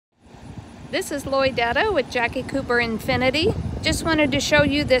This is Lloydetta with Jackie Cooper Infinity. Just wanted to show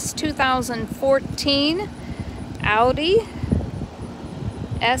you this 2014 Audi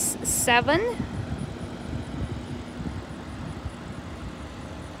S7.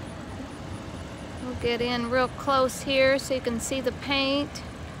 We'll get in real close here so you can see the paint.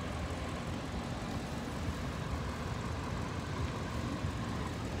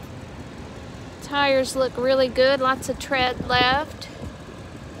 Tires look really good, lots of tread left.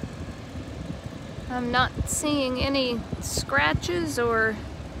 I'm not seeing any scratches or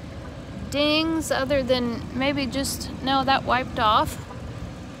dings other than maybe just, no, that wiped off.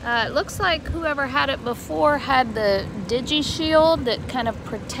 It looks like whoever had it before had the Digi Shield that kind of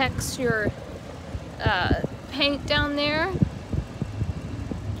protects your paint down there.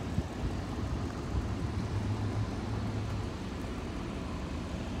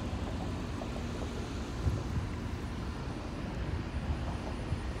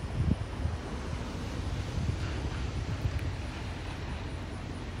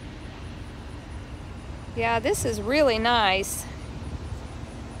 Yeah, this is really nice.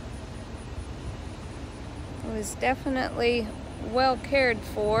 It was definitely well cared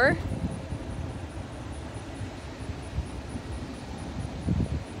for.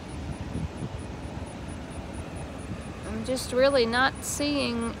 I'm just really not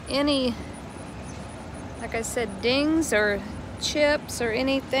seeing any, like I said, dings or chips or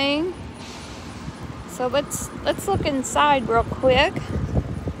anything. So let's look inside real quick.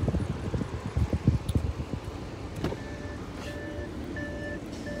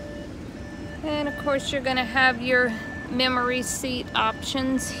 And of course you're going to have your memory seat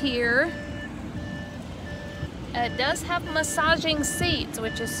options here. It does have massaging seats,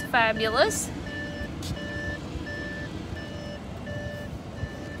 which is fabulous.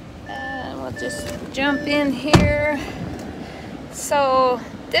 And we'll just jump in here. So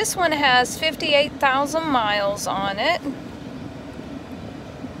this one has 58,000 miles on it.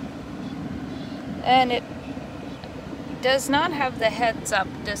 And it does not have the heads-up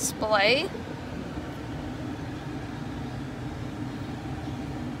display.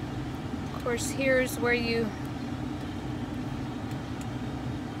 Of course, here's where you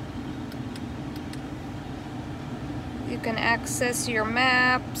can access your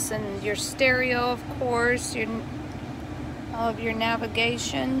maps and your stereo, of course, all of your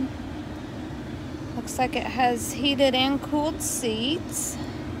navigation. Looks like it has heated and cooled seats.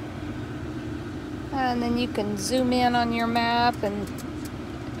 And then you can zoom in on your map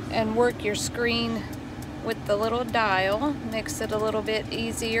and work your screen with the little dial. Makes it a little bit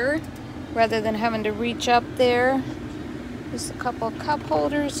easier rather than having to reach up there. Just a couple of cup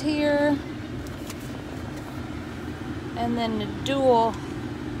holders here. And then the dual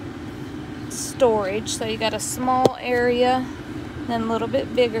storage. So you got a small area, then a little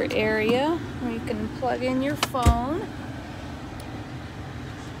bit bigger area where you can plug in your phone.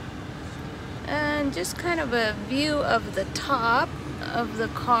 And just kind of a view of the top of the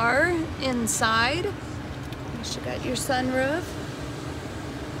car inside. You got your sunroof.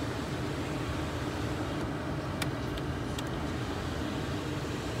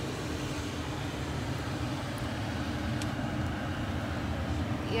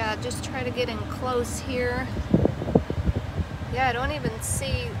 Yeah, just try to get in close here. Yeah, I don't even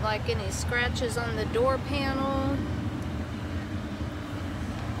see like any scratches on the door panel.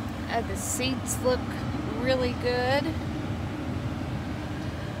 The seats look really good.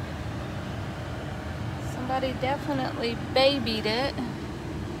 Somebody definitely babied it.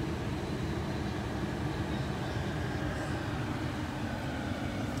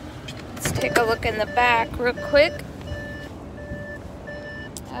 Let's take a look in the back real quick.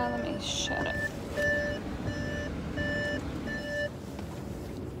 Let me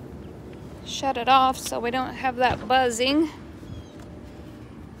shut it off so we don't have that buzzing.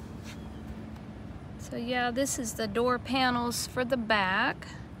 So yeah, this is the door panels for the back.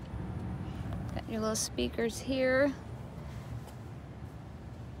 Got your little speakers here.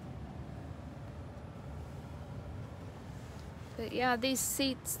 But yeah, these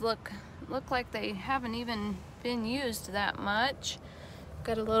seats look like they haven't even been used that much.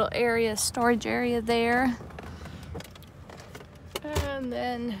 Got a little area, storage area there. And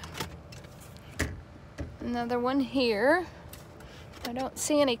then another one here. I don't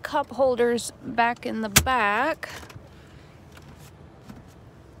see any cup holders back in the back.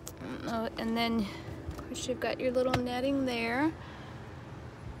 And then, of course, you've got your little netting there.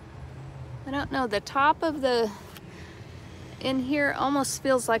 I don't know, the top of the in here almost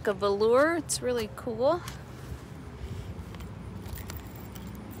feels like a velour. It's really cool.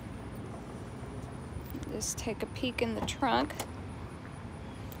 Just take a peek in the trunk.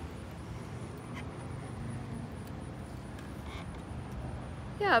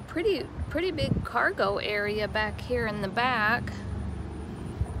 Yeah, pretty big cargo area back here in the back.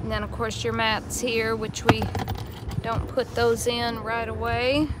 And then of course your mats here, which we don't put those in right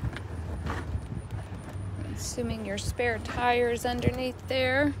away. Assuming your spare tires underneath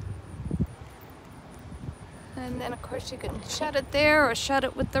there. And then of course you can shut it there or shut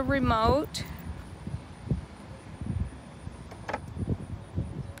it with the remote.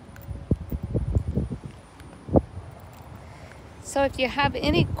 So if you have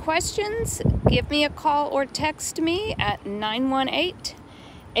any questions, give me a call or text me at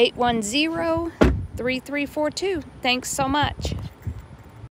 918-810-3342. Thanks so much.